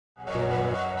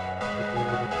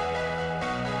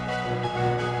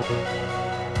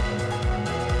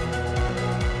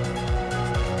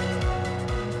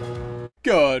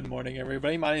Good morning,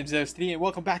 everybody. My name is OCD, and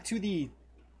welcome back to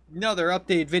another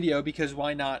update video, because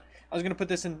why not? I was going to put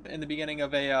this in the beginning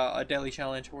of a daily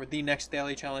challenge, or the next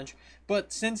daily challenge,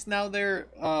 but since now they're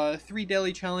 3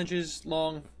 daily challenges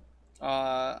long,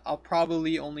 I'll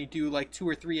probably only do like 2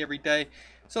 or 3 every day,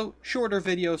 so shorter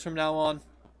videos from now on.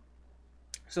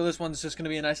 So this one's just going to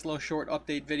be a nice little short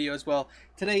update video as well.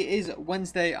 Today is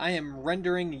Wednesday. I am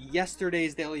rendering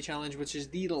yesterday's daily challenge, which is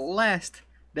the last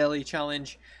daily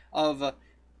challenge of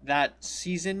that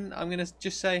season, I'm going to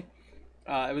just say.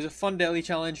 It was a fun daily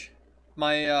challenge.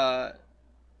 My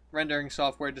rendering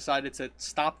software decided to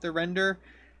stop the render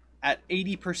at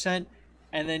 80%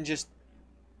 and then just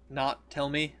not tell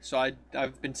me. So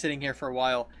I've been sitting here for a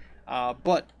while.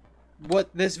 But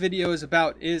what this video is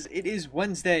about is, it is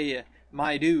Wednesday,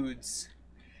 my dudes.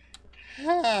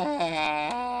 Alright,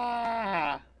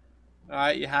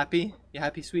 you happy? You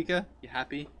happy, Suika? You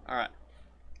happy? Alright.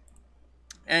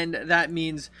 And that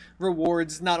means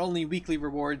rewards, not only weekly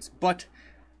rewards, but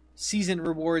season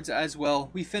rewards as well.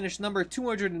 We finished number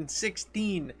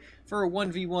 216 for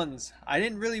 1v1s. I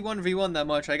didn't really 1v1 that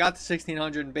much. I got to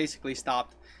 1600 and basically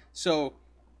stopped. So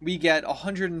we get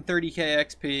 130k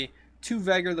XP, 2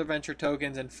 regular venture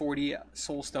tokens, and 40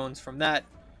 soul stones from that.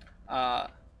 I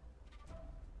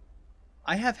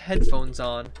have headphones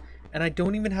on, and I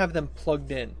don't even have them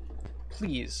plugged in.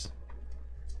 Please.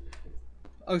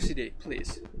 OCD,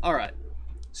 please. Alright.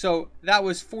 So that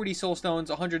was 40 soul stones,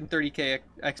 130k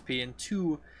XP, and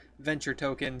 2 venture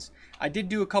tokens. I did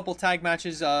do a couple tag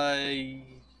matches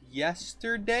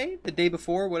yesterday, the day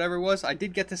before, whatever it was. I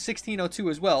did get to 1602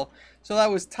 as well. So that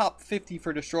was top 50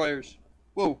 for destroyers.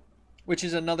 Whoa. Which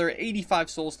is another 85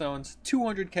 soul stones,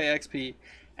 200k XP,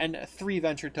 and 3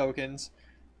 venture tokens.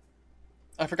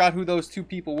 I forgot who those 2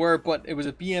 people were, but it was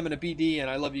a BM and a BD, and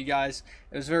I love you guys.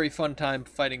 It was a very fun time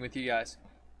fighting with you guys.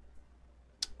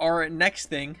 Our next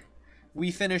thing, we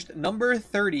finished number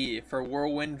 30 for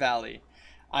Whirlwind Valley.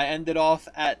 I ended off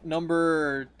at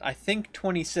number, I think,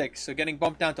 26, so getting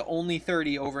bumped down to only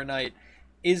 30 overnight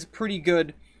is pretty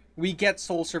good. We get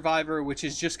Soul Survivor, which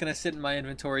is just going to sit in my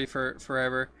inventory for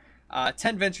forever.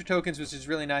 10 venture tokens, which is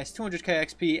really nice, 200k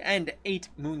XP, and 8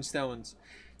 moonstones.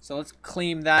 So let's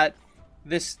claim that.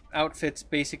 This outfit's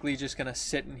basically just going to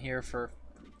sit in here for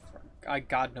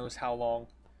God knows how long.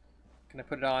 Can I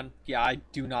put it on? Yeah, I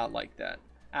do not like that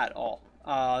at all.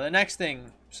 The next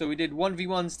thing, so we did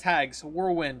 1v1s tags,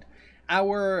 Whirlwind.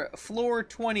 Our floor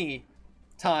 20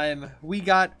 time, we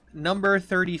got number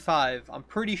 35. I'm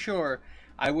pretty sure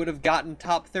I would have gotten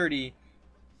top 30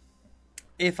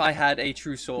 if I had a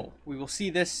true soul. We will see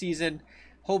this season.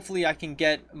 Hopefully I can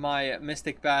get my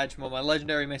Mystic Badge, well, my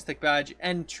Legendary Mystic Badge,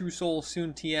 and True Soul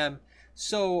soon TM,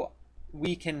 so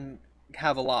we can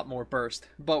have a lot more burst.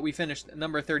 But we finished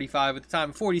number 35 with the time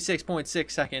of 46.6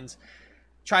 seconds.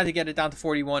 Tried to get it down to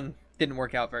 41. Didn't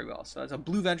work out very well. So that's a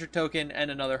blue venture token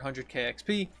and another 100k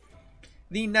XP.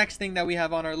 The next thing that we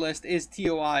have on our list is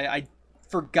TOI. I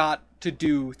forgot to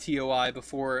do TOI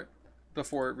before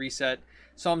it reset.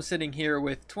 So I'm sitting here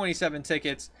with 27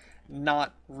 tickets,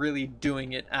 not really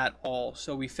doing it at all.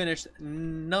 So we finished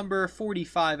number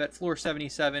 45 at floor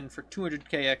 77 for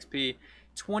 200k XP,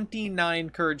 29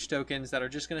 courage tokens that are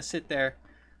just going to sit there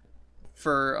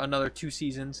for another 2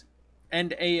 seasons,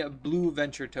 and a blue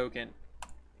venture token.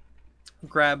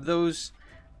 Grab those.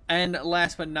 And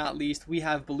last but not least, we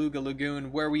have Beluga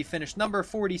Lagoon, where we finished number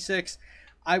 46.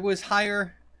 I was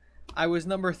higher. I was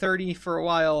number 30 for a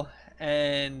while,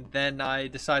 and then I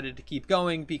decided to keep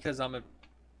going because I'm a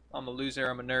loser,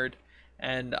 I'm a nerd,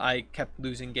 and I kept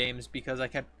losing games because I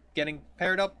kept getting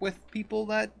paired up with people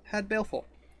that had Baleful.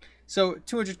 So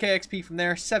 200k XP from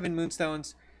there, 7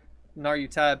 moonstones, Naryu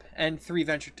tab, and 3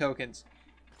 venture tokens.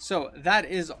 So that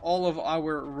is all of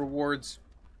our rewards.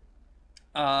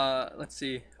 Let's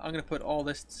see, I'm gonna put all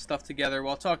this stuff together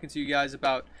while talking to you guys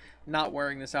about not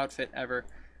wearing this outfit ever.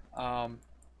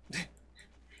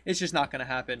 It's just not gonna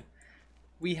happen.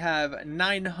 We have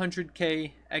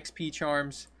 900k XP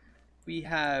charms. We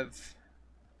have,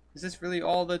 is this really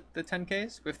all the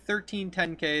 10ks? We have 13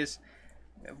 10ks.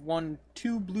 We have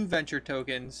 2 blue venture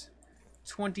tokens,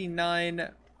 29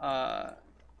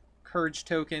 courage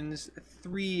tokens,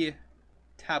 3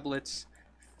 tablets,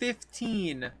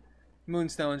 15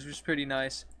 moonstones, which is pretty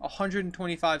nice,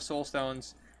 125 soul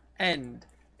stones, and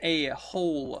a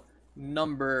whole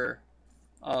number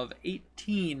of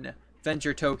 18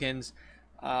 venture tokens.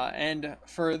 And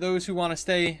for those who want to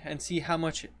stay and see how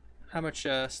much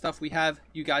stuff we have,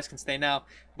 you guys can stay now.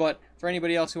 But for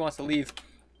anybody else who wants to leave,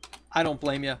 I don't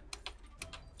blame you.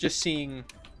 Just seeing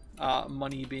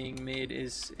money being made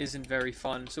isn't very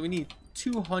fun. So we need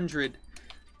 200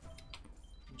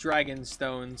 dragon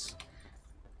stones.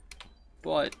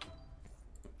 But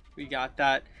we got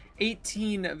that.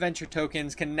 18 venture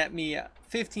tokens can net me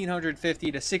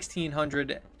 1550 to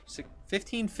 1600,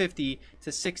 1550 to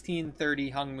 1630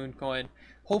 Hung Moon coin.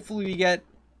 Hopefully we get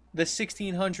the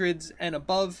 1600s and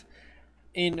above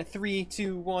in 3,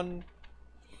 2, 1.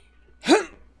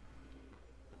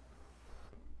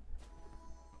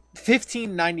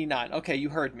 1599. Okay, you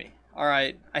heard me. All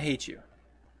right, I hate you.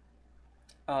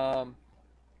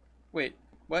 Wait,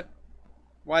 what?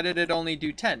 Why did it only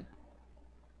do 10?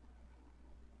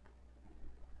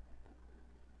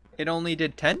 It only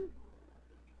did 10?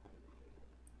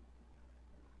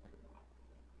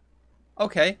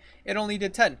 Okay, it only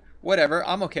did 10. Whatever,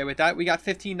 I'm okay with that. We got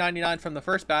 1599 from the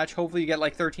first batch. Hopefully you get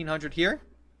like 1300 here.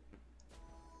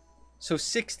 So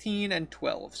 16 and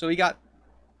 12. So we got,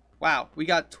 wow, we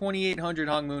got 2800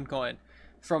 Hung Moon coin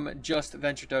from just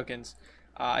venture tokens.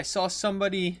 I saw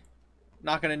somebody,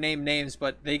 not going to name names,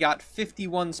 but they got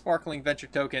 51 sparkling venture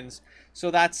tokens.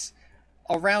 So that's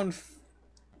around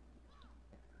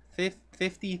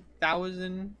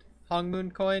 50,000 Hung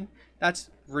Moon coin. That's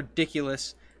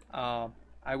ridiculous.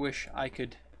 I wish I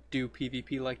could do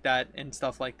PvP like that and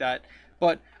stuff like that.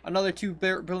 But another 2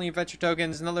 billion venture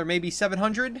tokens, another maybe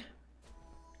 700?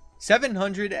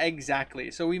 700 exactly.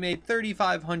 So we made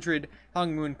 3,500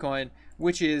 Hung Moon coin,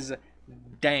 which is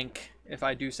dank, if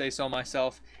I do say so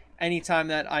myself. Anytime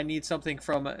that I need something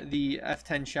from the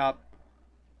F10 shop,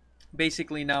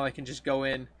 basically now I can just go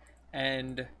in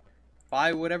and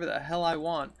buy whatever the hell I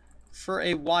want for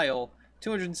a while.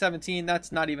 217, that's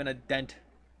not even a dent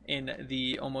in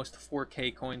the almost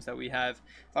 4K coins that we have.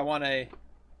 If I want an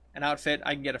outfit,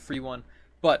 I can get a free one.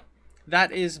 But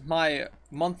that is my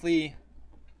monthly,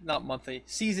 not monthly,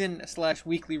 season /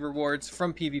 weekly rewards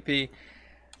from PvP.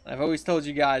 I've always told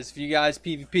you guys, if you guys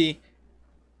PvP,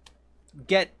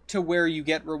 get to where you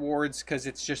get rewards, because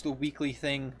it's just a weekly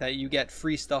thing that you get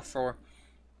free stuff for.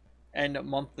 And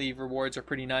monthly rewards are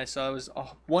pretty nice. So it was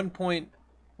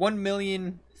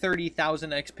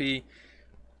 1,030,000 XP.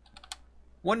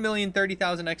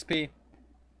 1,030,000 XP.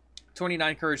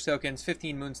 29 courage tokens,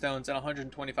 15 moonstones, and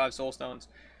 125 soul stones.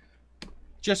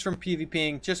 Just from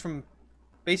PvPing, just from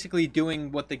basically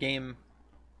doing what the game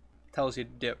tells you to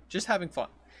do. Just having fun.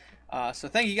 So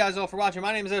thank you guys all for watching.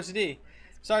 My name is OCD.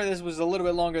 Sorry this was a little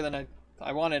bit longer than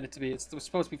I wanted it to be. It was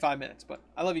supposed to be 5 minutes, but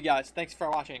I love you guys. Thanks for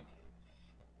watching.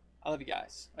 I love you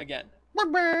guys. Again.